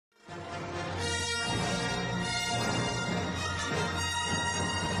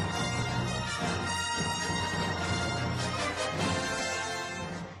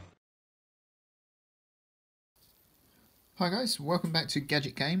Hi guys, welcome back to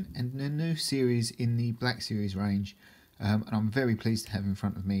Gadget Game and a new series in the Black Series range, and I'm very pleased to have in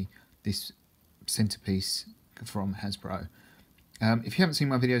front of me this centerpiece from Hasbro. If you haven't seen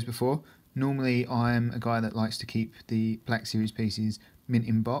my videos before, normally I'm a guy that likes to keep the Black Series pieces mint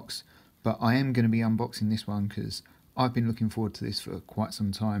in box, but I am going to be unboxing this one because I've been looking forward to this for quite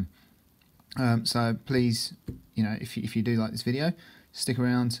some time. So please, if you do like this video, stick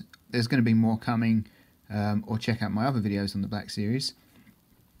around. There's going to be more coming. Or check out my other videos on the Black Series.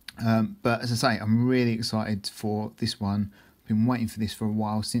 But as I say, I'm really excited for this one. I've been waiting for this for a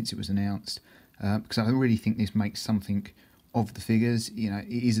while since it was announced, because I really think this makes something of the figures. It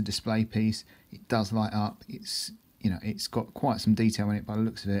is a display piece. It does light up. It's got quite some detail in it by the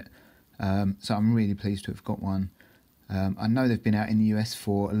looks of it. So I'm really pleased to have got one. I know they've been out in the US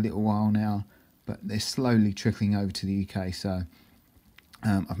for a little while now, but they're slowly trickling over to the UK. So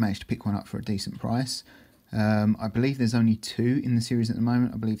I've managed to pick one up for a decent price. I believe there's only two in the series at the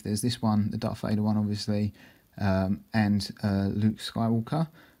moment. I believe there's this one, the Darth Vader one obviously, and Luke Skywalker,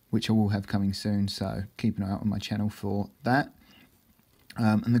 which I will have coming soon, so keep an eye out on my channel for that.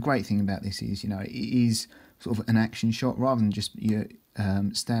 And the great thing about this is, it is sort of an action shot rather than just your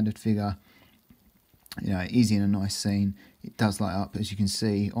standard figure. It is in a nice scene. It does light up, as you can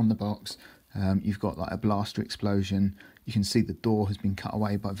see on the box. You've got like a blaster explosion. You can see the door has been cut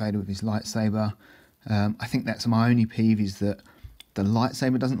away by Vader with his lightsaber. I think that's my only peeve, is that the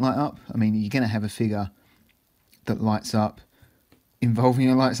lightsaber doesn't light up. I mean, you're going to have a figure that lights up involving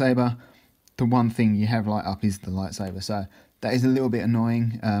a lightsaber. The one thing you have light up is the lightsaber. So that is a little bit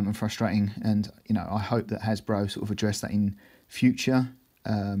annoying and frustrating. And, I hope that Hasbro sort of address that in future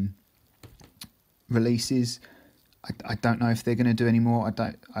releases. I don't know if they're going to do any more.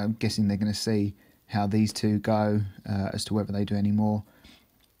 I'm guessing they're going to see how these two go as to whether they do any more.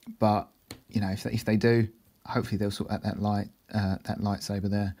 But if they do, hopefully they'll sort out that lightsaber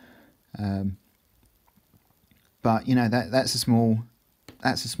there. But that's a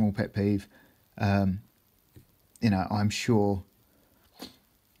small pet peeve. I'm sure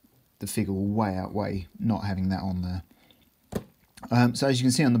the figure will way outweigh not having that on there. So as you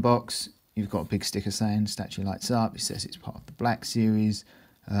can see on the box, you've got a big sticker saying "Statue lights up." It says it's part of the Black Series.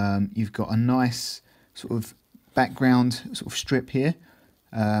 You've got a nice sort of background sort of strip here,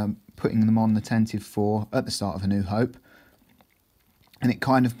 putting them on the Tantive 4 at the start of A New Hope. And it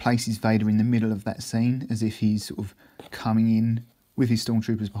kind of places Vader in the middle of that scene, as if he's sort of coming in with his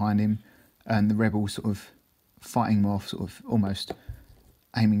stormtroopers behind him, and the rebels sort of fighting him off, sort of almost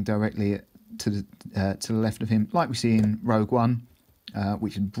aiming directly to the left of him, like we see in Rogue One,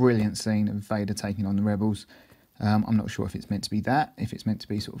 which is a brilliant scene of Vader taking on the rebels. I'm not sure if it's meant to be that, if it's meant to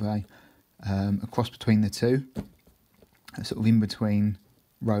be sort of a cross between the two, sort of in between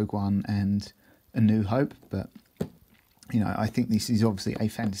Rogue One and A New Hope. But I think this is obviously a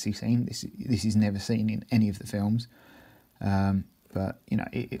fantasy scene. This is never seen in any of the films, but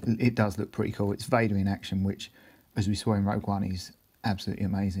it does look pretty cool. It's Vader in action, which, as we saw in Rogue One, is absolutely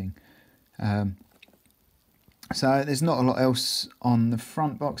amazing. So there's not a lot else on the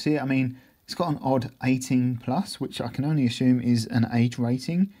front box here. I mean, it's got an odd 18+, which I can only assume is an age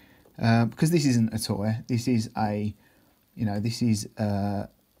rating, because this isn't a toy. This is an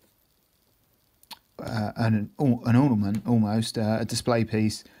ornament, almost a display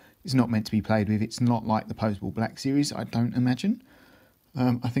piece. It's not meant to be played with. It's not like the posable Black Series, I don't imagine.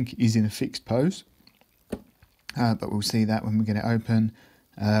 I think it is in a fixed pose, but we'll see that when we get it open.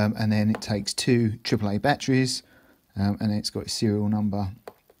 And then it takes two AAA batteries, and then it's got a serial number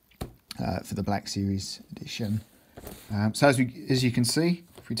for the Black Series edition. So as you can see,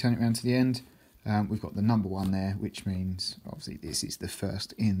 if we turn it around to the end, we've got the number 1 there, which means obviously this is the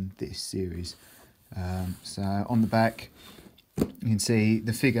first in this series. So on the back, you can see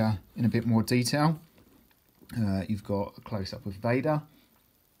the figure in a bit more detail. You've got a close-up of Vader.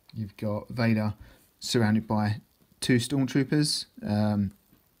 You've got Vader surrounded by two stormtroopers. And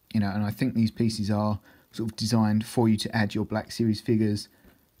I think these pieces are sort of designed for you to add your Black Series figures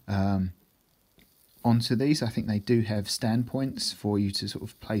onto these. I think they do have standpoints for you to sort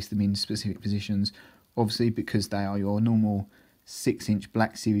of place them in specific positions. Obviously, because they are your normal 6-inch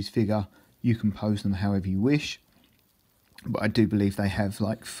Black Series figure, you can pose them however you wish. But I do believe they have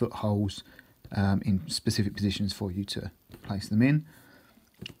like footholes in specific positions for you to place them in.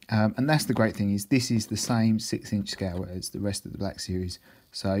 And that's the great thing, is this is the same 6-inch scale as the rest of the Black Series.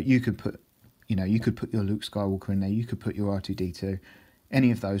 So you could put, you could put your Luke Skywalker in there. You could put your R2-D2. Any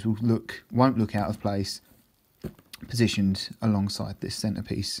of those won't look out of place, positioned alongside this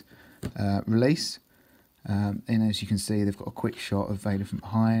centerpiece release. And as you can see, they've got a quick shot of Vader from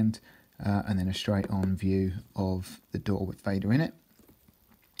behind. and then a straight on view of the door with Vader in it.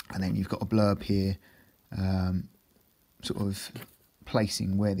 And then you've got a blurb here, sort of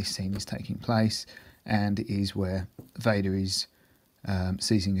placing where this scene is taking place, and it is where Vader is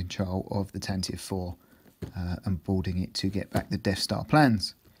seizing control of the Tantive 4 and boarding it to get back the Death Star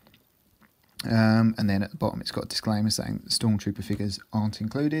plans. And then at the bottom it's got a disclaimer saying that Stormtrooper figures aren't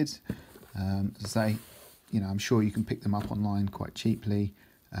included. As I say, I'm sure you can pick them up online quite cheaply,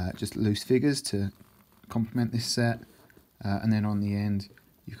 just loose figures to complement this set. And then on the end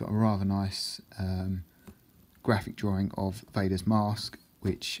you've got a rather nice graphic drawing of Vader's mask,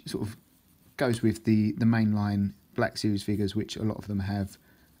 which sort of goes with the mainline Black Series figures, which a lot of them have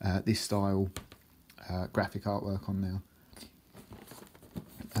this style graphic artwork on now.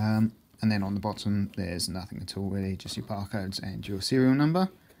 And then on the bottom there's nothing at all really, just your barcodes and your serial number.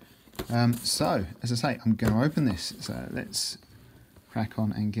 So as I say, I'm going to open this, so let's crack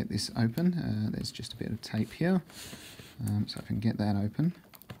on and get this open. There's just a bit of tape here, so I can get that open.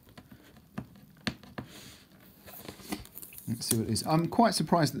 Let's see what it is. I'm quite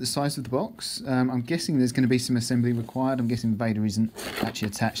surprised at the size of the box. I'm guessing there's going to be some assembly required. I'm guessing Vader isn't actually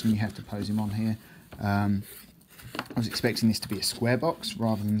attached and you have to pose him on here. I was expecting this to be a square box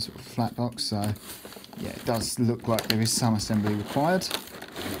rather than sort of flat box, so yeah, it does look like there is some assembly required.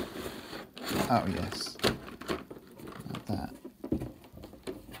 Oh yes, like that.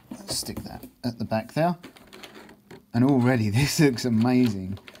 Let's stick that at the back there. And already this looks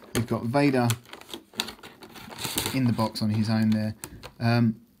amazing. We've got Vader in the box on his own there.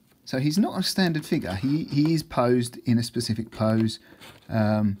 So he's not a standard figure. He is posed in a specific pose.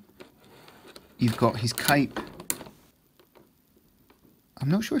 You've got his cape. I'm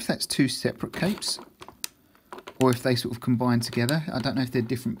not sure if that's two separate capes or if they sort of combine together. I don't know if they're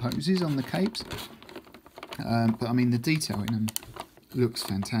different poses on the capes. But I mean, the detail in them looks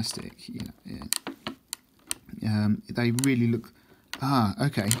fantastic. They really look... Ah,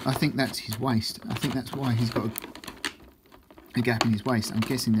 okay. I think that's his waist. I think that's why he's got a gap in his waist. I'm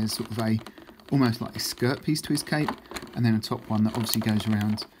guessing there's sort of almost like a skirt piece to his cape, and then a top one that obviously goes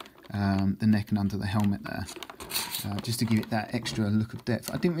around the neck and under the helmet there, just to give it that extra look of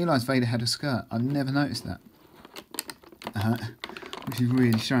depth. I didn't realise Vader had a skirt. I've never noticed that, which is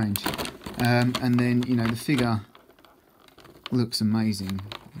really strange. And then, the figure looks amazing.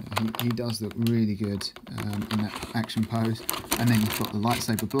 He does look really good in that action pose. And then you've got the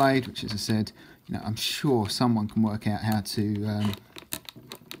lightsaber blade, which, as I said, I'm sure someone can work out how to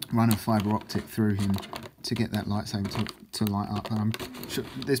run a fibre optic through him to get that lightsaber to light up. And I'm sure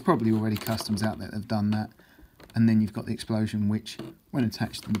there's probably already customs out there that have done that. And then you've got the explosion, which, when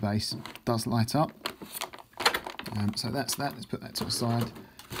attached to the base, does light up. So that's that. Let's put that to the side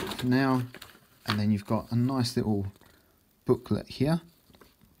for now. And then you've got a nice little booklet here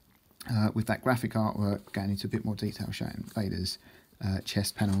with that graphic artwork going into a bit more detail, showing Vader's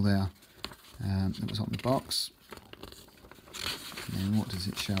chest panel there that was on the box. And then what does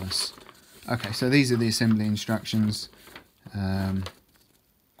it show us? Okay, so these are the assembly instructions.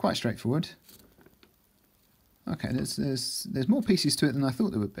 Quite straightforward. Okay, there's more pieces to it than I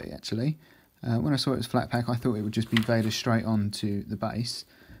thought there would be, actually. When I saw it was flat pack, I thought it would just be Vader straight on to the base.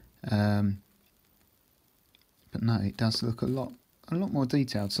 But no, it does look a lot more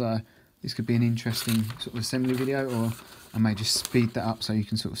detailed, so this could be an interesting sort of assembly video, or I may just speed that up so you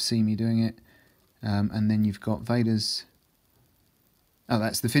can sort of see me doing it. And then you've got Vader's... Oh,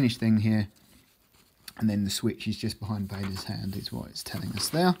 that's the finished thing here. And then the switch is just behind Vader's hand, is what it's telling us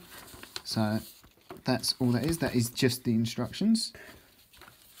there. So that's all that is. That is just the instructions.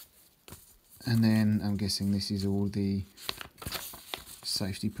 And then I'm guessing this is all the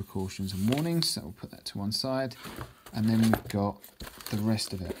safety precautions and warnings, so we'll put that to one side. And then we've got the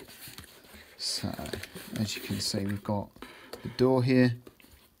rest of it. So as you can see, we've got the door here,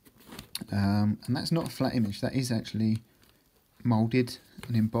 and that's not a flat image, that is actually moulded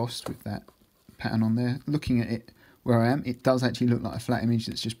and embossed with that pattern on there. Looking at it where I am, it does actually look like a flat image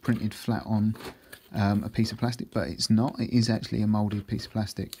that's just printed flat on a piece of plastic, but it's not. It is actually a moulded piece of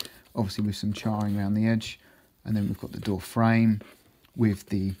plastic, obviously with some charring around the edge. And then we've got the door frame with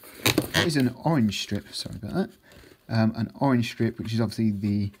the... What is an orange strip? Sorry about that. An orange strip, which is obviously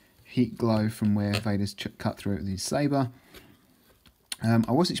the heat glow from where Vader's cut through it with his saber.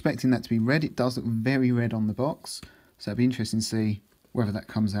 I was expecting that to be red. It does look very red on the box, so it'd be interesting to see whether that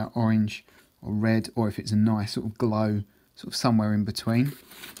comes out orange or red, or if it's a nice sort of glow, sort of somewhere in between.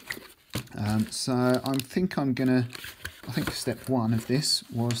 So I think step one of this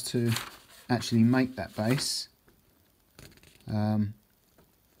was to actually make that base.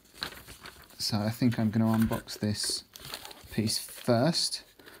 So I think I'm going to unbox this piece first.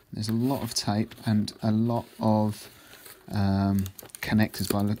 There's a lot of tape and a lot of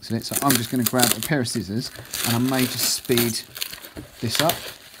connectors by the looks of it. So I'm just going to grab a pair of scissors, and I may just speed this up.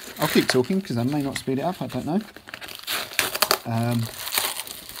 I'll keep talking because I may not speed it up, I don't know.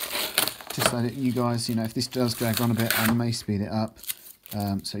 Just so that you guys, you know, if this does drag on a bit, I may speed it up.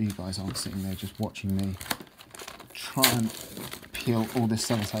 So you guys aren't sitting there just watching me try and peel all this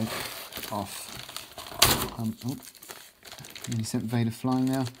sellotape off. Oh, nearly sent Vader flying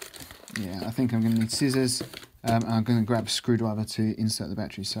now. Yeah, I think I'm going to need scissors. And I'm going to grab a screwdriver to insert the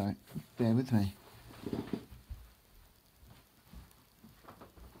battery, so bear with me.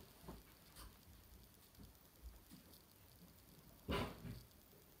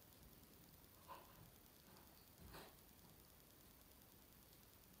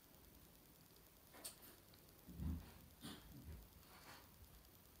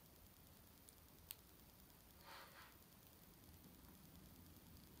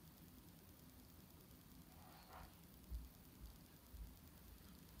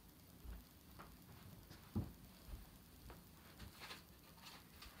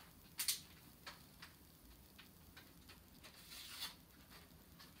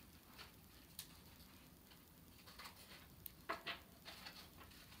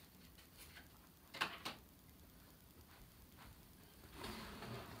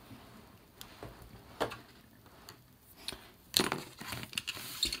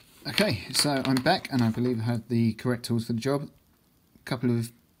 Okay, so I'm back, and I believe I have the correct tools for the job. A couple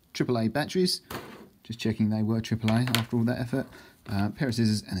of AAA batteries, just checking they were AAA after all that effort. Pair of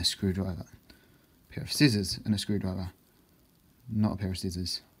scissors and a screwdriver. Pair of scissors and a screwdriver. Not a pair of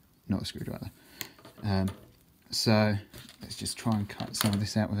scissors, not a screwdriver. So let's just try and cut some of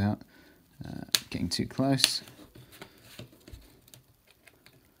this out without getting too close.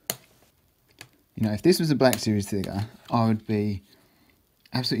 You know, if this was a Black Series figure, I would be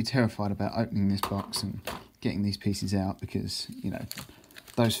absolutely terrified about opening this box and getting these pieces out, because, you know,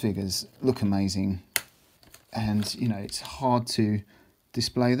 those figures look amazing, and, you know, it's hard to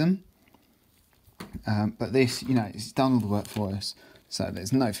display them. But this, you know, it's done all the work for us, so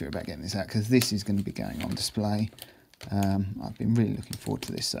there's no fear about getting this out, because this is going to be going on display. I've been really looking forward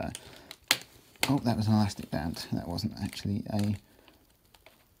to this. So, oh, that was an elastic band. That wasn't actually a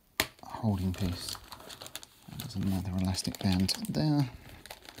holding piece. There's another elastic band there.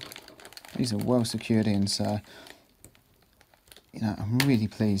 These are well secured in, so, you know, I'm really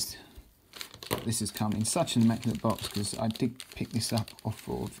pleased that this has come in such an immaculate box, because I did pick this up off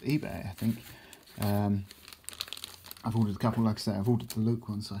of eBay, I think. I've ordered a couple, like I say, I've ordered the Luke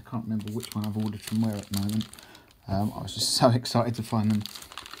one, so I can't remember which one I've ordered from where at the moment. I was just so excited to find them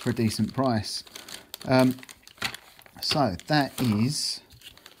for a decent price. So that is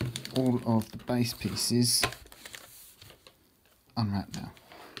all of the base pieces unwrapped now.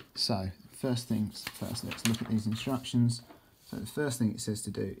 So first things first, let's look at these instructions. So the first thing it says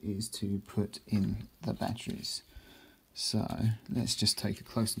to do is to put in the batteries. So let's just take a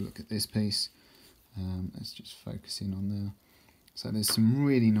closer look at this piece. Let's just focus in on there. So there's some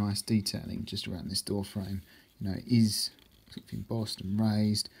really nice detailing just around this door frame. You know, it is sort of embossed and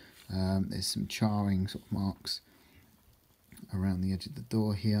raised. There's some charring sort of marks around the edge of the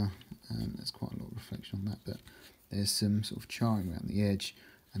door here. There's quite a lot of reflection on that, but there's some sort of charring around the edge,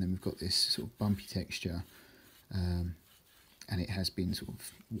 and then we've got this sort of bumpy texture, and it has been sort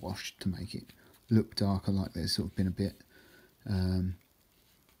of washed to make it look darker, like there's sort of been a bit,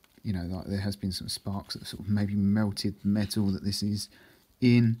 you know, like there has been some sparks that sort of maybe melted metal that this is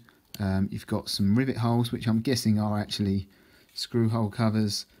in. You've got some rivet holes, which I'm guessing are actually screw hole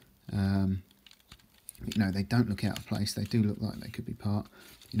covers. You know, they don't look out of place. They do look like they could be part.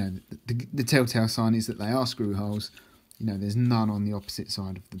 You know, the telltale sign is that they are screw holes. You know, there's none on the opposite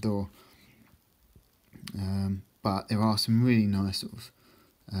side of the door. But there are some really nice sort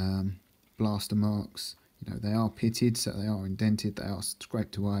of blaster marks. You know, they are pitted, so they are indented, they are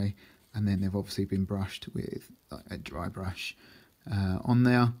scraped away, and then they've obviously been brushed with like a dry brush on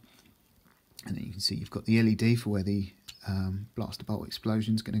there. And then you can see you've got the LED for where the blaster bolt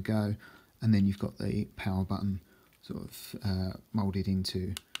explosion is going to go, and then you've got the power button sort of moulded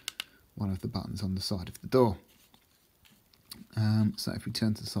into one of the buttons on the side of the door. So if we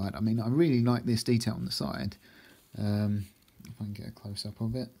turn to the side, I mean, I really like this detail on the side. If I can get a close-up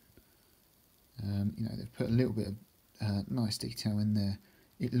of it. You know, they've put a little bit of nice detail in there.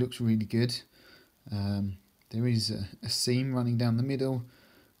 It looks really good. There is a seam running down the middle,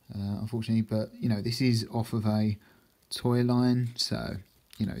 unfortunately, but, you know, this is off of a toy line, so,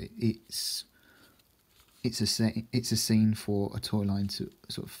 you know, it's a scene for a toy line to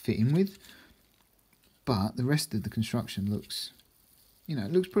sort of fit in with. But the rest of the construction looks you know,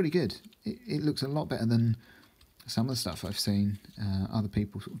 it looks pretty good. It looks a lot better than some of the stuff I've seen other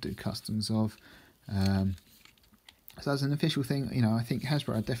people sort of do customs of. So as an official thing, you know, I think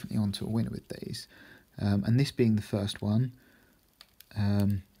Hasbro are definitely onto a winner with these. And this being the first one,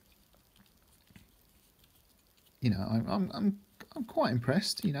 you know, I'm quite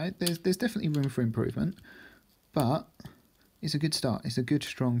impressed. You know, there's definitely room for improvement, but it's a good start. It's a good,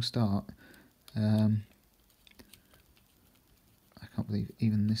 strong start. I can't believe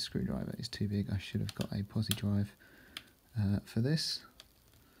even this screwdriver is too big. I should have got a posi drive for this.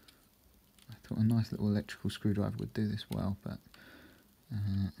 I thought a nice little electrical screwdriver would do this well, but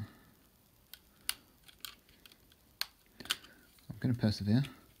I'm going to persevere.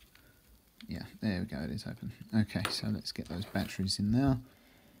 Yeah, there we go, it is open. Okay, so let's get those batteries in there.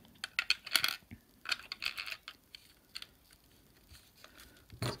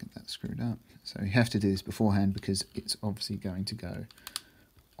 Let's get that screwed up. So you have to do this beforehand because it's obviously going to go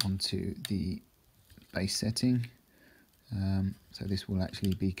onto the base setting. So this will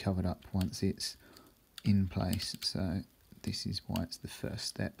actually be covered up once it's in place. So this is why it's the first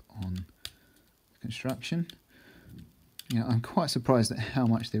step on construction. You know, I'm quite surprised at how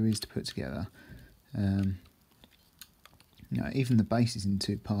much there is to put together. You know, even the base is in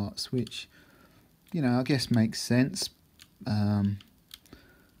 2 parts, which, you know, I guess makes sense.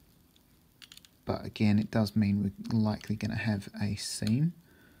 But again, it does mean we're likely going to have a seam,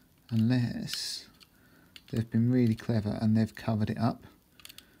 unless they've been really clever and they've covered it up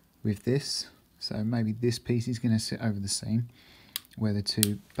with this. So maybe this piece is going to sit over the seam where the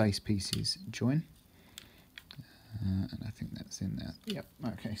 2 base pieces join. And I think that's in there. Yep.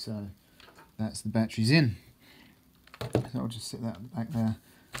 Okay, so that's the batteries in. So I'll just sit that back there,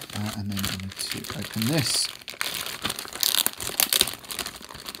 and then I'm going to open this.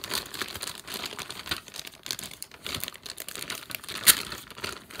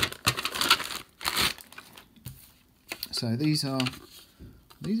 So these are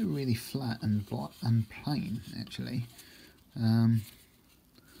really flat and plain actually. I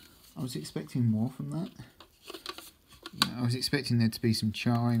was expecting more from that. You know, I was expecting there to be some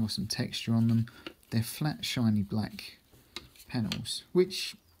charring or some texture on them. They're flat, shiny black panels,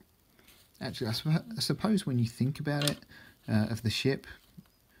 which actually I suppose when you think about it, of the ship,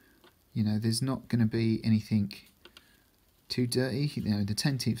 you know, there's not going to be anything too dirty. You know, the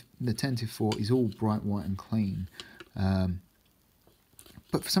Tentive 4 is all bright white and clean.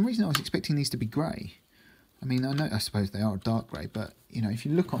 But for some reason I was expecting these to be grey. I mean, I suppose they are dark grey, but you know, if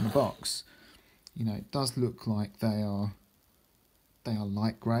you look on the box, you know, it does look like they are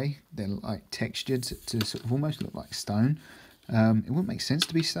light grey. They're like textured to sort of almost look like stone. It wouldn't make sense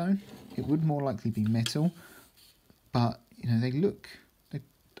to be stone. It would more likely be metal. But you know, they look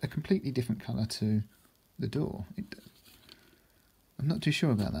a completely different colour to the door. I'm not too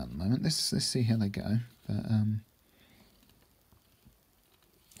sure about that at the moment. Let's see how they go. But I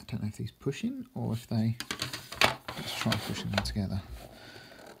don't know if these push in or if they. Let's try pushing them together.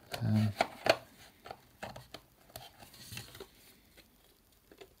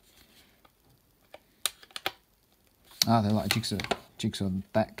 They're like a jigsaw.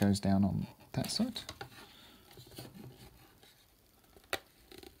 That goes down on that side.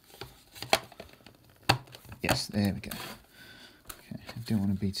 Yes, there we go. Okay, I didn't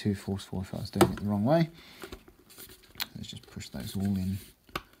want to be too forceful if I was doing it the wrong way. Let's just push those all in,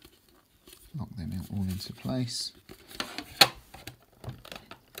 lock them all into place.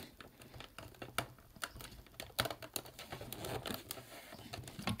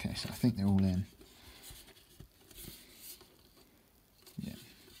 Okay, so I think they're all in.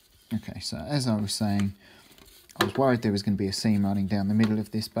 Okay, so as I was saying, I was worried there was going to be a seam running down the middle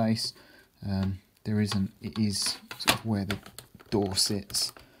of this base. There isn't. It is sort of where the door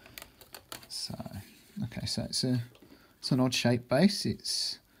sits. So, okay, so it's an odd shaped base.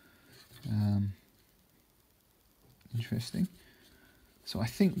 It's interesting. So I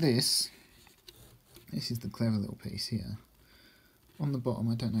think this is the clever little piece here. On the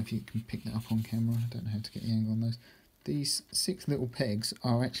bottom, I don't know if you can pick that up on camera. I don't know how to get the angle on those. These 6 little pegs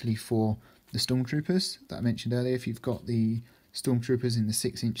are actually for the Stormtroopers that I mentioned earlier. If you've got the Stormtroopers in the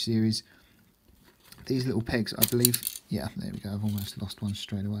 6-inch series, these little pegs, I believe, yeah, there we go, I've almost lost one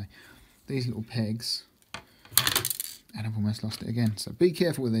straight away. These little pegs, and I've almost lost it again. So be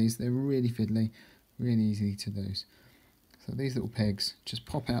careful with these, they're really fiddly, really easy to lose. So these little pegs just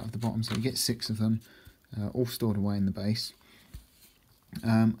pop out of the bottom, so you get 6 of them, all stored away in the base.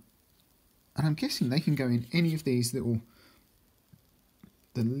 And I'm guessing they can go in any of these little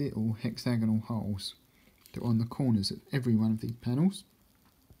hexagonal holes that are on the corners of every one of these panels.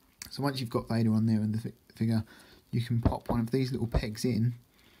 So once you've got Vader on there and the figure, you can pop one of these little pegs in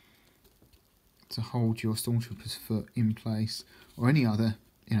to hold your Stormtrooper's foot in place, or any other,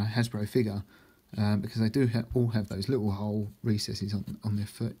 you know, Hasbro figure, because they do all have those little hole recesses on their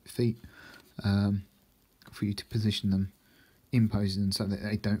feet for you to position them in poses so that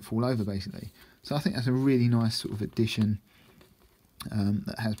they don't fall over, basically. So I think that's a really nice sort of addition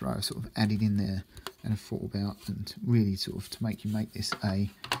that Hasbro have sort of added in there and have thought about, and really sort of to make this a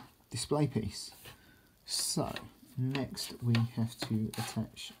display piece. So next we have to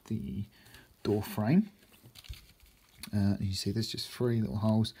attach the door frame. You see there's just 3 little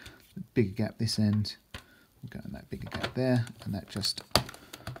holes, a bigger gap this end, we'll go in that bigger gap there, and that just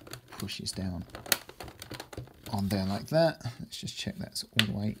pushes down on there like that. Let's just check that's all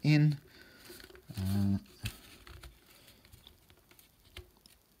the way in.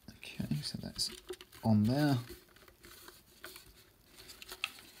 Okay, so that's on there.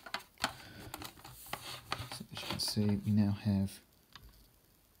 So as you can see, we now have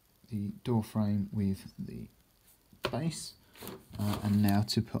the door frame with the base, and now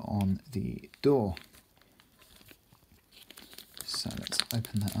to put on the door. So let's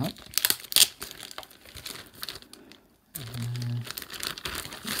open that up.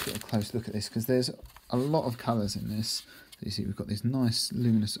 Let's get a close look at this, because there's a lot of colours in this. So you see we've got this nice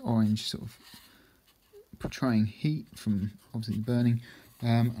luminous orange sort of portraying heat from obviously burning.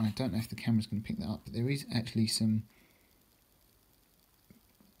 I don't know if the camera's going to pick that up, but there is actually some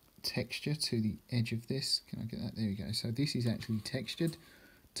texture to the edge of this. Can I get that? There we go. So this is actually textured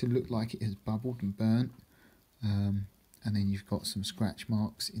to look like it has bubbled and burnt, and then you've got some scratch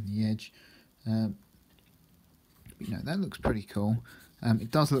marks in the edge. You know, that looks pretty cool. It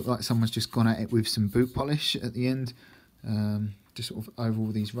does look like someone's just gone at it with some boot polish at the end, just sort of over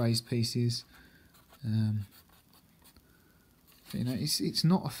all these raised pieces. You know, it's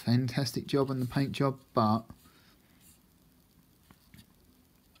not a fantastic job on the paint job, but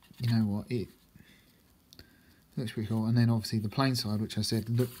you know what, it looks pretty cool. And then obviously the plain side, which I said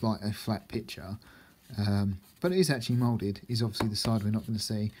looked like a flat picture, but it is actually moulded, is obviously the side we're not going to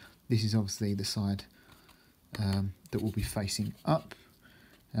see. This is obviously the side that will be facing up,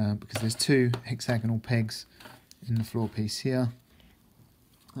 because there's 2 hexagonal pegs in the floor piece here,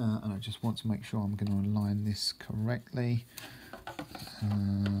 and I just want to make sure I'm going to align this correctly.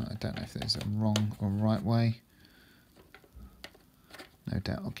 I don't know if there's a wrong or right way. No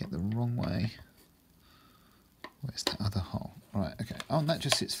doubt I'll get the wrong way. Where's the other hole? Right, okay. Oh, and that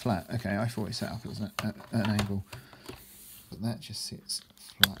just sits flat. Okay, I thought it sat up as at an angle, but that just sits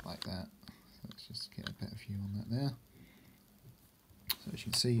flat like that. So let's just get a better view on that there. So as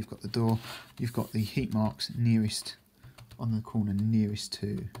you can see, you've got the door, you've got the heat marks nearest on the corner, nearest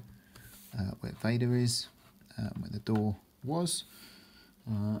to where Vader is, where the door was,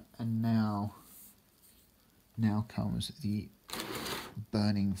 and now comes the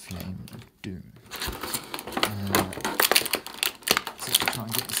burning flame of doom. So let's try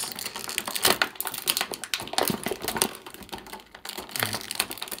and get this.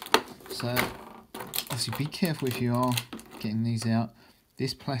 So obviously be careful if you are getting these out.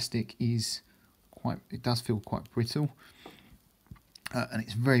 This plastic is it does feel quite brittle, and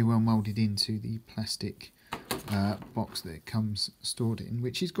it's very well moulded into the plastic box that it comes stored in,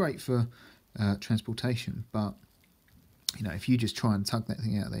 which is great for transportation, but you know, if you just try and tug that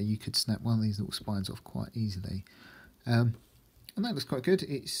thing out there, you could snap one of these little spines off quite easily. And that looks quite good.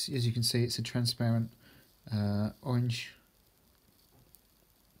 It's, as you can see, it's a transparent orange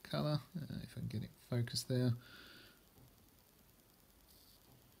colour. If I can get it focused there.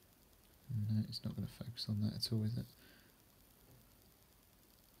 No, it's not going to focus on that at all, is it?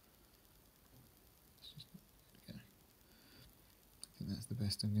 Okay. I think that's the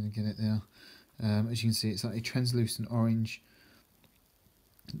best I'm going to get it there. As you can see, it's like a translucent orange.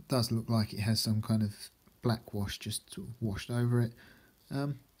 It does look like it has some kind of black wash just sort of washed over it,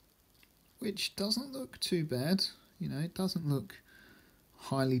 which doesn't look too bad. You know, it doesn't look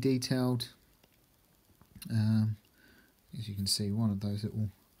highly detailed. As you can see, one of those little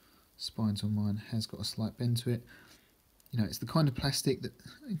spines on mine has got a slight bend to it. You know, it's the kind of plastic that,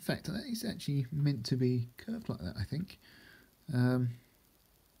 in fact, that is actually meant to be curved like that, I think.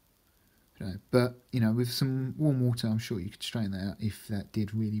 But, you know, with some warm water, I'm sure you could straighten that out if that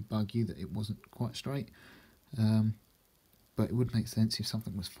did really bug you, that it wasn't quite straight. But it would make sense if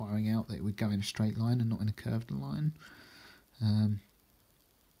something was firing out that it would go in a straight line and not in a curved line.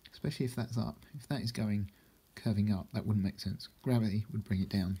 Especially if that's up. If that is curving up, that wouldn't make sense. Gravity would bring it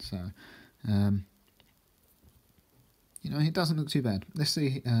down. So, you know, it doesn't look too bad. Let's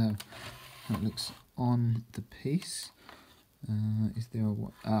see how it looks on the piece. Is there a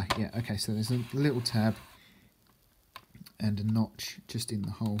what? Ah, yeah, okay, so there's a little tab and a notch just in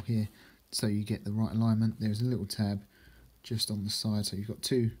the hole here, so you get the right alignment. There's a little tab just on the side, so you've got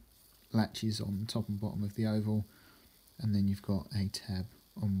two latches on the top and bottom of the oval, and then you've got a tab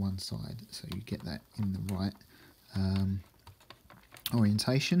on one side, so you get that in the right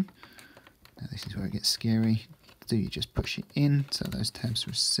orientation. Now this is where it gets scary. Do you just push it in so those tabs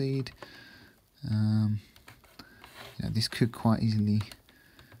recede? You know, this could quite easily be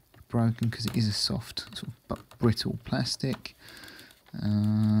broken because it is a soft sort of but brittle plastic,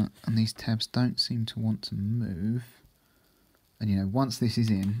 and these tabs don't seem to want to move. And you know, once this is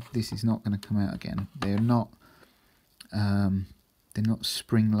in, this is not going to come out again. They're not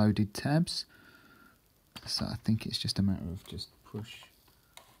spring-loaded tabs, so I think it's just a matter of just push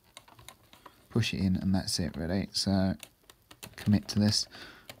it in, and that's it, really. So commit to this.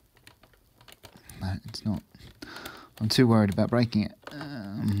 No, it's not. I'm too worried about breaking it.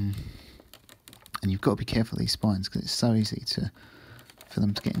 And you've got to be careful of these spines because it's so easy for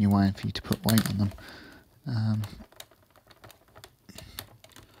them to get in your way and for you to put weight on them.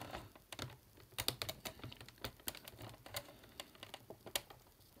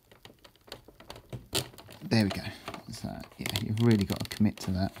 There we go. So yeah, you've really got to commit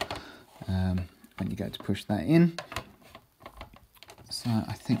to that when you go to push that in. So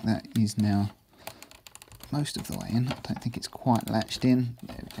I think that is now most of the way in. I don't think it's quite latched in.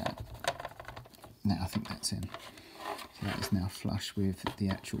 There we go. Now I think that's in. So that is now flush with the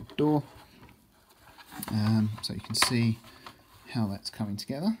actual door. So you can see how that's coming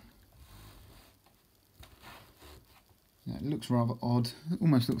together. Now it looks rather odd. It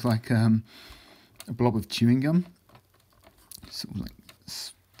almost looks like a blob of chewing gum, sort of like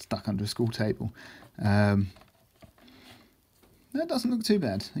stuck under a school table. That doesn't look too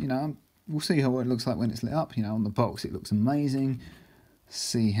bad. You know, we'll see how it looks like when it's lit up. You know, on the box it looks amazing.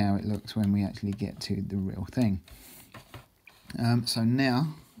 See how it looks when we actually get to the real thing. So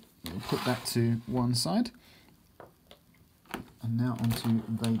now we'll put that to one side, and now onto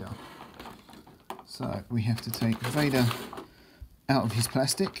Vader. So we have to take Vader out of his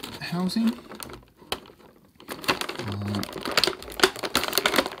plastic housing.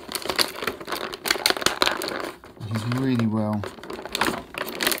 He's really well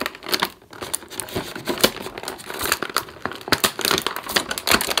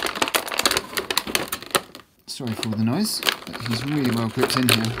sorry for all the noise, but he's really well gripped in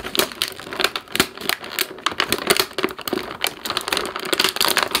here.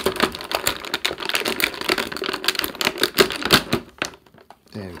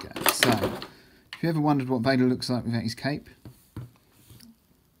 There we go. So, if you ever wondered what Vader looks like without his cape,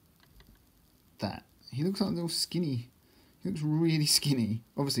 that. He looks like a little skinny. He looks really skinny.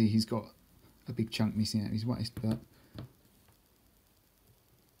 Obviously, he's got a big chunk missing out of his waist, but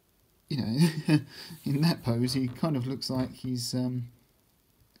you know, in that pose, he kind of looks like he's.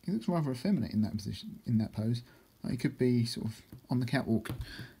 He looks rather effeminate in that position, in that pose. Like he could be sort of on the catwalk.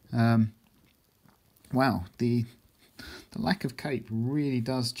 Wow, the lack of cape really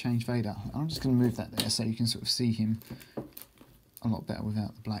does change Vader. I'm just going to move that there so you can sort of see him a lot better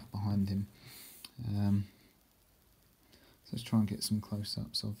without the black behind him. So let's try and get some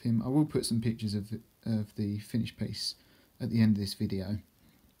close-ups of him. I will put some pictures of the finished piece at the end of this video,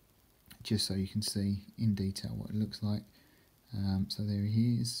 just so you can see in detail what it looks like. So there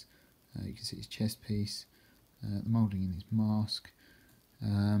he is. You can see his chest piece, the moulding in his mask,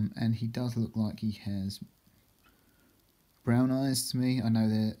 and he does look like he has brown eyes to me. I know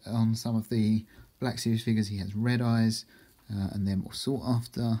that on some of the Black Series figures he has red eyes, and they're more sought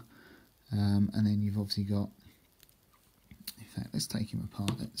after. And then you've obviously got, in fact, let's take him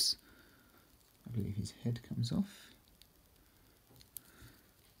apart. I believe his head comes off.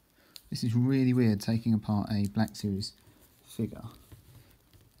 This is really weird, taking apart a Black Series figure.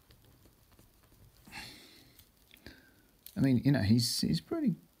 I mean, you know, he's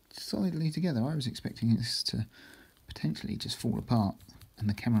pretty solidly together. I was expecting this to potentially just fall apart, and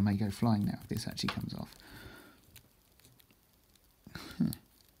the camera may go flying now if this actually comes off.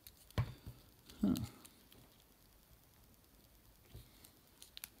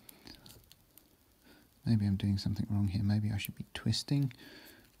 Maybe I'm doing something wrong here. Maybe I should be twisting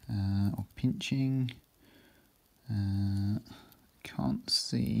or pinching. Can't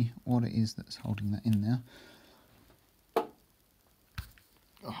see what it is that's holding that in there.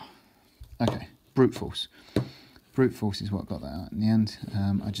 Oh, okay, brute force. Brute force is what got that out in the end.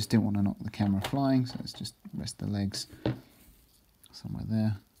 I just didn't want to knock the camera flying, so let's just rest the legs somewhere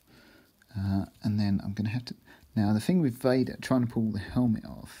there. And then I'm going to have to... Now, the thing with Vader, trying to pull the helmet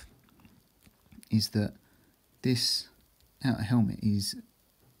off, is that this outer helmet is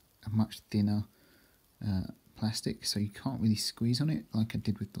a much thinner plastic, so you can't really squeeze on it like I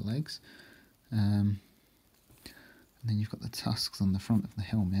did with the legs. And then you've got the tusks on the front of the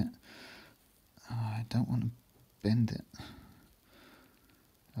helmet. I don't want to bend it.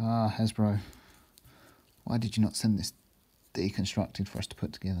 Ah, Hasbro, why did you not send this deconstructed for us to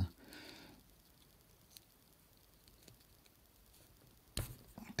put together?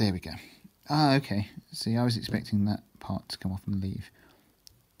 There we go. Ah, okay. See, I was expecting that part to come off and leave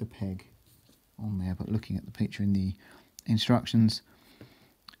the peg on there, but looking at the picture in the instructions,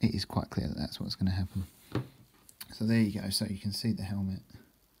 it is quite clear that that's what's going to happen. So there you go. So you can see the helmet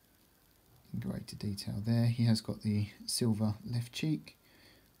in greater detail there. He has got the silver left cheek,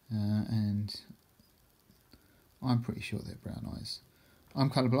 and I'm pretty sure they're brown eyes. I'm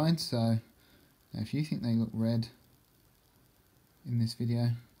colourblind, so if you think they look red in this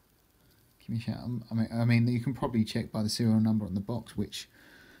video, give me a shout. I mean, you can probably check by the serial number on the box which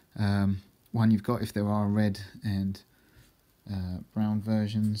one you've got, if there are red and brown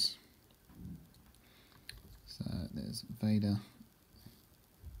versions. So there's Vader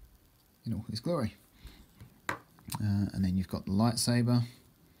in all his glory. And then you've got the lightsaber.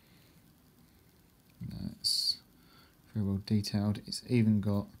 That's very well detailed. It's even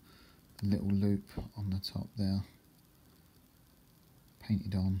got a little loop on the top there,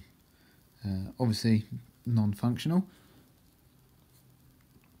 painted on. Obviously non-functional.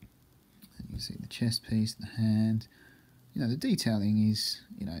 And you can see the chest piece, the hand. You know, the detailing is,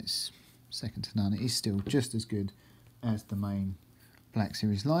 you know, it's second to none. It is still just as good as the main Black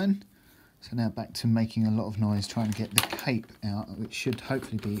Series line. So now back to making a lot of noise trying to get the cape out, which should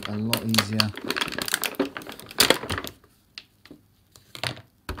hopefully be a lot easier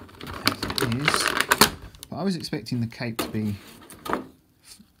as it is. But I was expecting the cape to be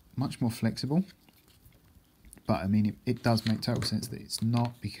much more flexible, but I mean it does make total sense that it's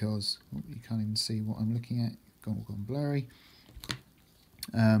not, because you can't even see what I'm looking at. Gone blurry.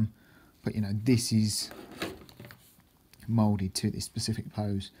 But you know, this is moulded to this specific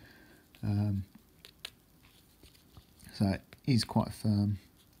pose. So it is quite firm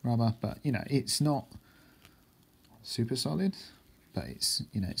rubber, but you know, it's not super solid, but it's,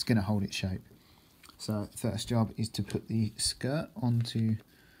 you know, it's going to hold its shape. So first job is to put the skirt onto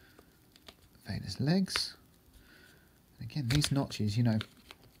Vader's legs. Again, these notches, you know,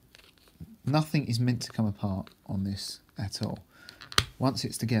 nothing is meant to come apart on this at all. Once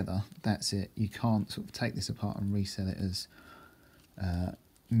it's together, that's it. You can't sort of take this apart and resell it as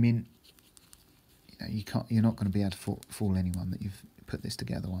mint. You know, you can't. You're not going to be able to fool anyone that you've put this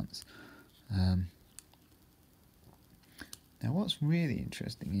together once. Now, what's really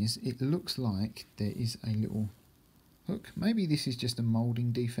interesting is it looks like there is a little hook. Maybe this is just a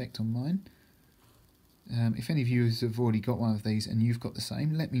moulding defect on mine. If any of you have already got one of these and you've got the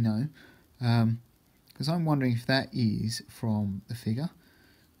same, let me know. Because I'm wondering if that is from the figure,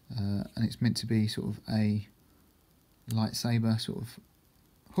 and it's meant to be sort of a lightsaber sort of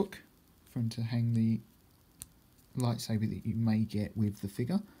hook for him to hang the lightsaber that you may get with the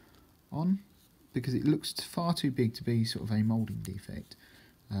figure on, because it looks far too big to be sort of a moulding defect.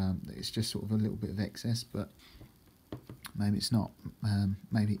 It's just sort of a little bit of excess, but maybe it's not.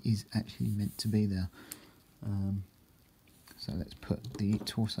 Maybe it is actually meant to be there. So let's put the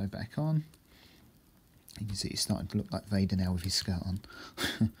torso back on. You can see it's starting to look like Vader now with his skirt on.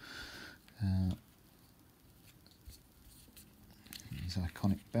 His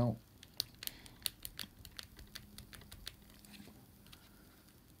iconic belt.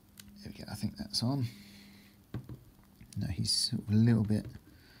 There we go, I think that's on. No, he's sort of a little bit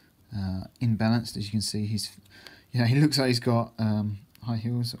imbalanced, as you can see. He's, you know, he looks like he's got high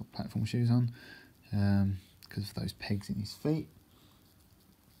heels or platform shoes on, because of those pegs in his feet.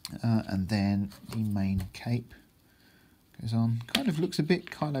 And then the main cape goes on. Kind of looks a bit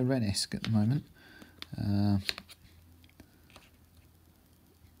Kylo Ren-esque at the moment.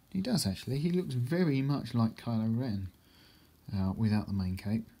 He does actually. He looks very much like Kylo Ren without the main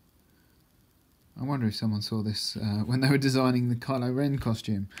cape. I wonder if someone saw this when they were designing the Kylo Ren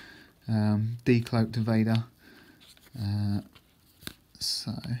costume. Decloaked Vader.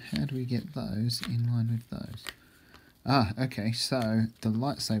 So how do we get those in line with those? Ah, okay, so the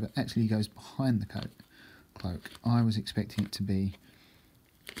lightsaber actually goes behind the cloak. I was expecting it to be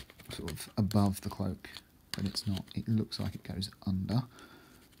sort of above the cloak, but it's not. It looks like it goes under,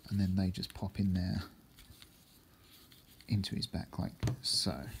 and then they just pop in there into his back like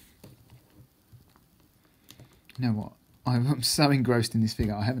so. You know what? I'm so engrossed in this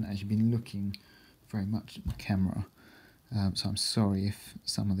figure, I haven't actually been looking very much at the camera, so I'm sorry if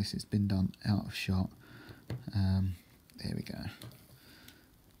some of this has been done out of shot. There we go.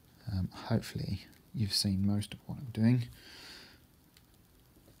 Hopefully you've seen most of what I'm doing.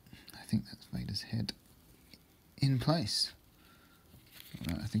 I think that's Vader's head in place.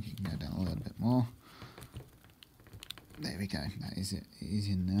 I think it can go down a little bit more. There we go, that is it. It is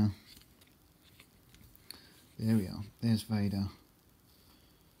in now. There we are. There's Vader.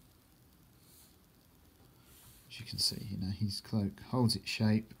 As you can see, you know, his cloak holds its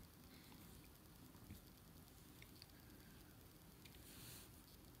shape.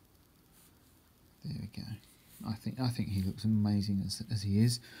 There we go. I think he looks amazing as he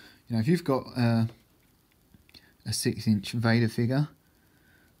is. You know, if you've got a 6-inch Vader figure,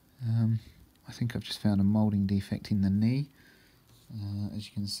 I think I've just found a moulding defect in the knee. As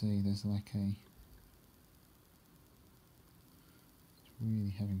you can see, there's like a... It's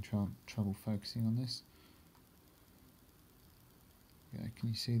really having trouble focusing on this. Yeah, can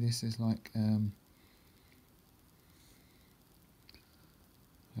you see this? There's like... I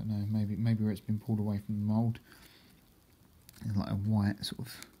don't know, maybe where it's been pulled away from the mould. There's like a white sort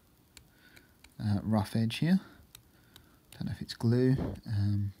of rough edge here. Don't know if it's glue.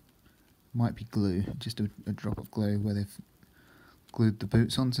 Might be glue, just a drop of glue where they've glued the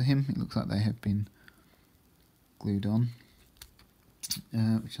boots onto him. It looks like they have been glued on,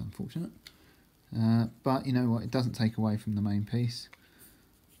 which is unfortunate. But you know what, it doesn't take away from the main piece.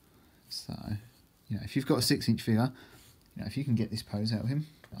 So, you know, if you've got a 6-inch figure, you know, if you can get this pose out of him,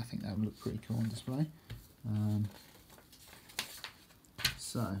 I think that would look pretty cool on display.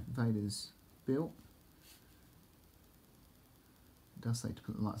 So, Vader's built. It does say to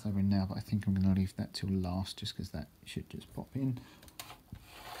put the lightsaber in now, but I think I'm going to leave that till last, just because that should just pop in.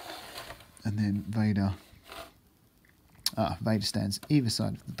 And then Vader stands either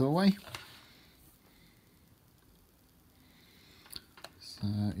side of the doorway. So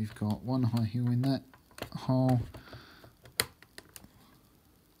you've got one high heel in that hole,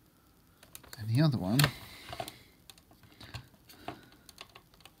 and the other one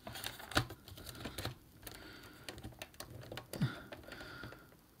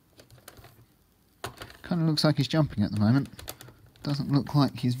kind of looks like he's jumping at the moment. Doesn't look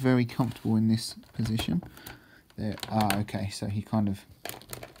like he's very comfortable in this position. There. Okay, so he kind of...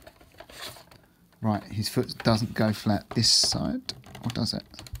 Right, his foot doesn't go flat this side, or does it?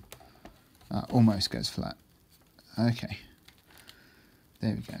 Almost goes flat. Okay.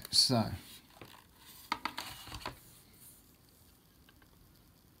 There we go. So,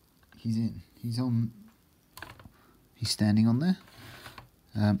 he's in. He's on... He's standing on there.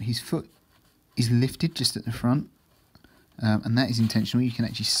 His foot is lifted just at the front, and that is intentional. You can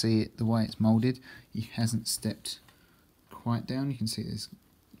actually see it the way it's moulded. He hasn't stepped quite down. You can see there's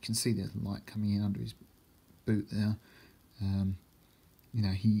light coming in under his boot there. You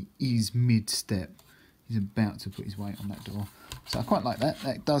know, he is mid-step. He's about to put his weight on that door. So I quite like that.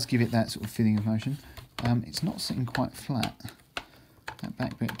 That does give it that sort of feeling of motion. It's not sitting quite flat. That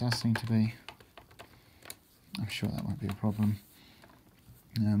back bit does seem to be... I'm sure that won't be a problem.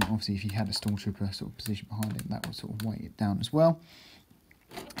 Obviously, if you had a stormtrooper sort of position behind it, that would sort of weight it down as well.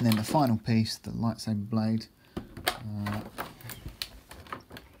 And then the final piece, the lightsaber blade.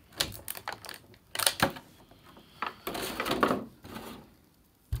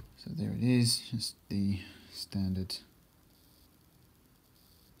 So there it is, just the standard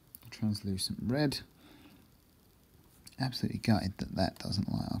translucent red. Absolutely gutted that that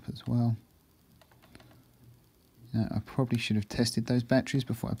doesn't light up as well. Now, I probably should have tested those batteries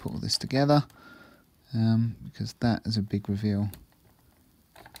before I put all this together, because that is a big reveal.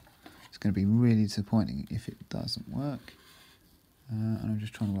 It's going to be really disappointing if it doesn't work. And I'm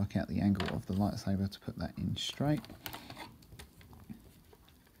just trying to work out the angle of the lightsaber to put that in straight.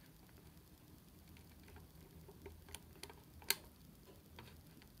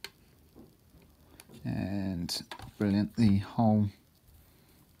 And brilliant, the hole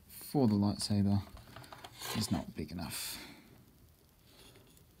for the lightsaber is not big enough.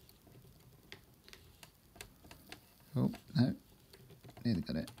 Oh, no, nearly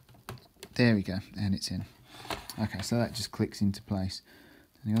got it. There we go, and it's in. Okay, so that just clicks into place.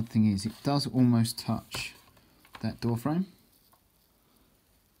 And the odd thing is, it does almost touch that door frame.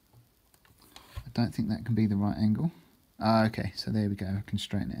 I don't think that can be the right angle. Okay, so there we go, I can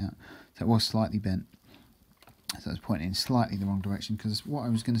straighten it out. So it was slightly bent. So I was pointing in slightly the wrong direction, because what I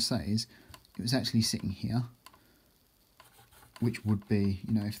was going to say is, it was actually sitting here, which would be,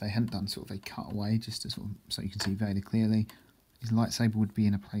 you know, if they hadn't done sort of a cutaway, just to sort of, so you can see Vader clearly, his lightsaber would be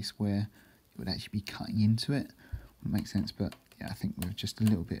in a place where it would actually be cutting into it. Wouldn't make sense, but yeah, I think with just a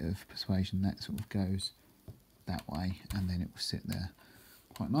little bit of persuasion, that sort of goes that way, and then it will sit there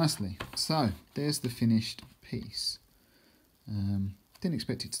quite nicely. So there's the finished piece. Didn't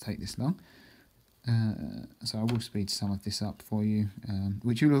expect it to take this long. so I will speed some of this up for you,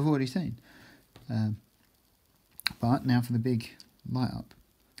 which you'll have already seen. But now for the big light up.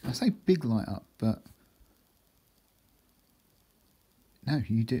 I say big light up, but no,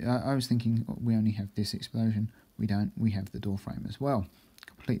 you do. I was thinking we only have this explosion. We don't. We have the door frame as well.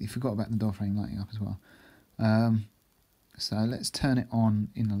 Completely forgot about the door frame lighting up as well. So let's turn it on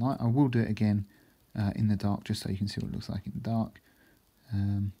in the light. I will do it again in the dark, just so you can see what it looks like in the dark.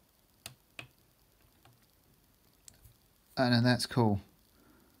 Oh no, that's cool.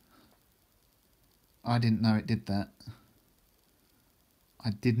 I didn't know it did that. I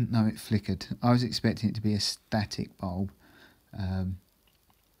didn't know it flickered. I was expecting it to be a static bulb. And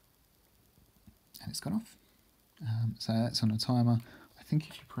it's gone off. So that's on a timer. I think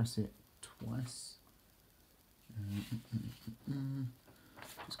if you press it twice.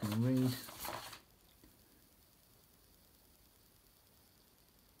 Just going to read.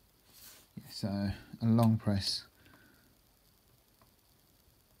 Yeah, so a long press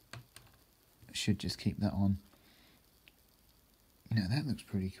should just keep that on. You know, that looks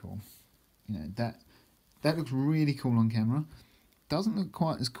pretty cool. You know, that looks really cool on camera. Doesn't look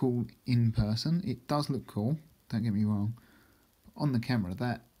quite as cool in person. It does look cool, don't get me wrong. But on the camera,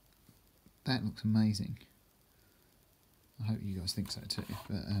 that looks amazing. I hope you guys think so too.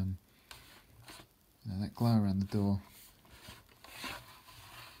 But you know, that glow around the door.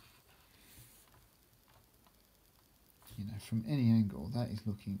 You know, from any angle, that is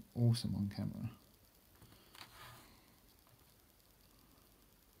looking awesome on camera.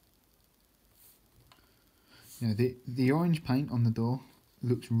 You know, the orange paint on the door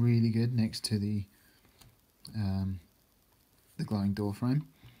looks really good next to the glowing door frame.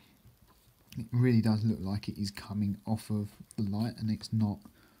 It really does look like it is coming off of the light and it's not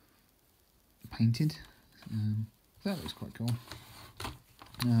painted. That looks quite cool.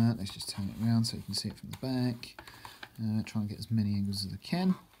 Let's just turn it around so you can see it from the back. Try and get as many angles as I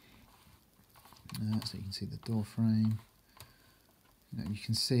can. So you can see the door frame. You know, you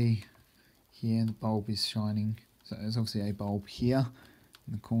can see here the bulb is shining. So there's obviously a bulb here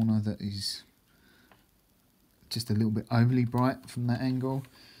in the corner that is just a little bit overly bright from that angle.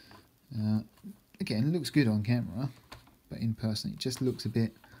 Again, it looks good on camera, but in person it just looks a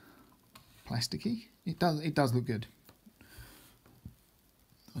bit plasticky. It does look good.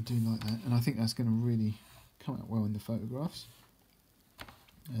 I do like that, and I think that's going to really come out well in the photographs.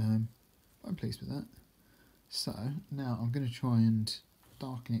 I'm pleased with that. So now I'm going to try and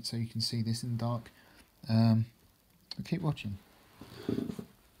darken it so you can see this in the dark. Keep watching.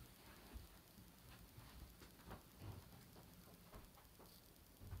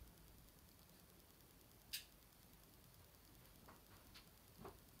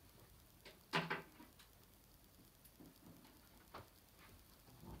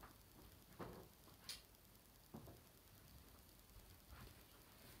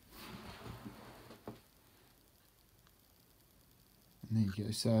 There you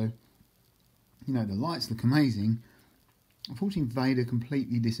go. So, you know, the lights look amazing. Unfortunately, Vader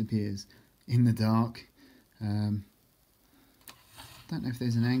completely disappears in the dark. Don't know if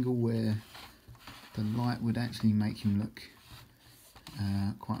there's an angle where the light would actually make him look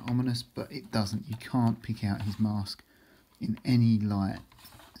quite ominous, but it doesn't. You can't pick out his mask in any light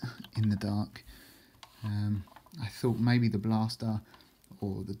in the dark. I thought maybe the blaster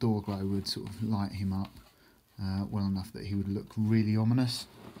or the door glow would sort of light him up well enough that he would look really ominous.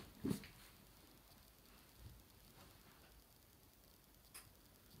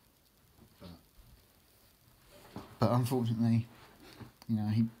 But unfortunately, you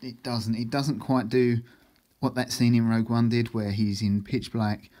know, it doesn't quite do what that scene in Rogue One did, where he's in pitch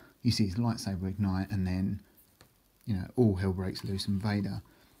black, you see his lightsaber ignite, and then, you know, all hell breaks loose and Vader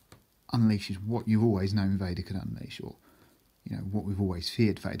unleashes what you've always known Vader could unleash, or, you know, what we've always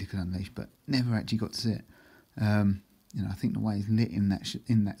feared Vader could unleash, but never actually got to see it. You know, I think the way it's lit in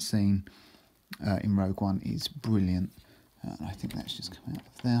that scene in Rogue One is brilliant. I think that's just come out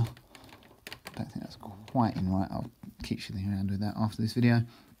of there. I don't think that's quite in right. I'll keep shitting around with that after this video.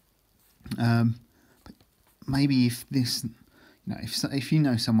 But maybe if this, you know, if you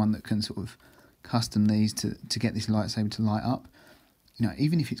know someone that can sort of custom these to get this lightsaber to light up, you know,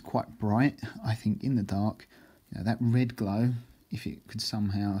 even if it's quite bright, I think in the dark, you know, that red glow, if it could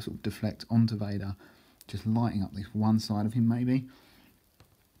somehow sort of deflect onto Vader, just lighting up this one side of him maybe,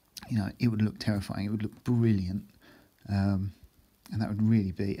 you know, it would look terrifying. It would look brilliant, and that would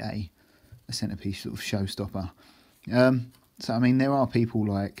really be a centerpiece sort of showstopper. So I mean, there are people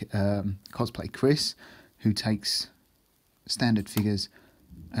like Cosplay Chris, who takes standard figures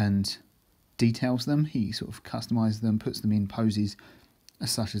and details them. He sort of customises them, puts them in poses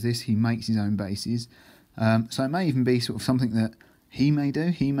such as this. He makes his own bases, so it may even be sort of something that he may do.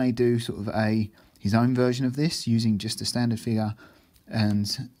 He may do sort of his own version of this using just a standard figure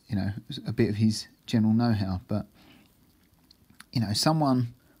and, you know, a bit of his general know-how. But, you know,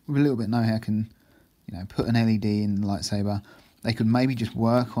 someone with a little bit of know-how can, you know, put an LED in the lightsaber. They could maybe just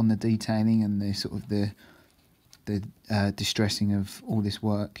work on the detailing and the sort of the distressing of all this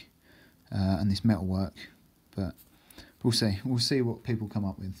work and this metal work. But we'll see what people come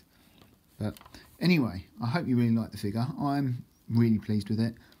up with. But anyway, I hope you really like the figure. I'm really pleased with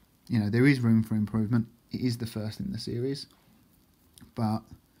it. You know, there is room for improvement. It is the first in the series, but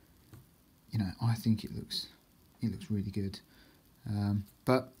you know, I think it looks really good.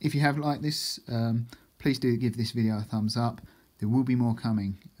 But if you have liked this, please do give this video a thumbs up. There will be more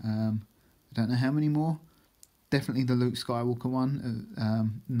coming. I don't know how many more. Definitely the Luke Skywalker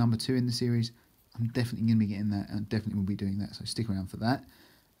one, number 2 in the series. I'm definitely going to be getting that, and definitely will be doing that, so stick around for that.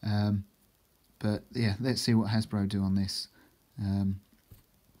 But yeah, let's see what Hasbro do on this.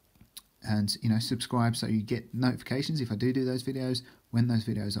 And, you know, subscribe so you get notifications if I do those videos, when those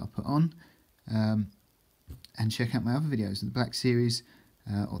videos are put on. And check out my other videos, the Black Series,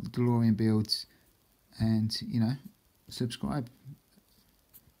 or the DeLorean builds, and, you know, subscribe.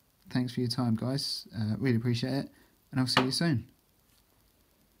 Thanks for your time, guys. Really appreciate it, and I'll see you soon.